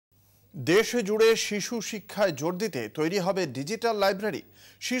দেশ জুড়ে শিশু শিক্ষায় জোর দিতে তৈরি হবে ডিজিটাল লাইব্রেরি।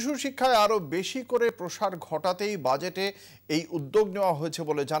 শিশু শিক্ষায় আরো বেশি করে প্রসার ঘটাতেই বাজেটে এই উদ্যোগ নেওয়া হয়েছে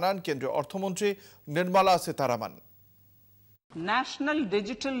বলে জানান কেন্দ্রীয় অর্থমন্ত্রী Nirmala Sitharaman. National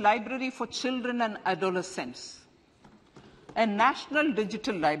Digital Library for Children and Adolescents. A National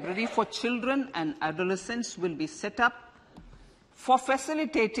Digital Library for Children and Adolescents will be set up for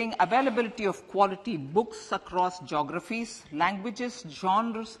facilitating availability of quality books across geographies, languages,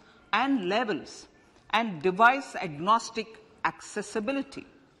 genres, and levels, and device-agnostic accessibility.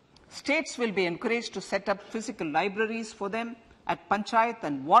 States will be encouraged to set up physical libraries for them at panchayat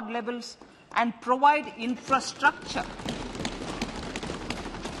and ward levels and provide infrastructure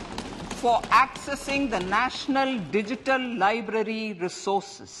for accessing the National Digital Library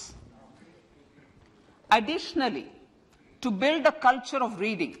resources. Additionally, to build a culture of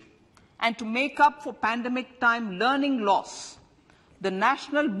reading and to make up for pandemic time learning loss, the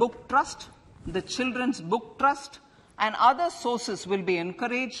National Book Trust, the Children's Book Trust, and other sources will be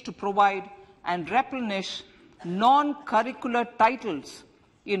encouraged to provide and replenish non-curricular titles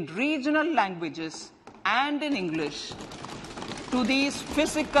in regional languages and in English to these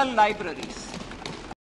physical libraries.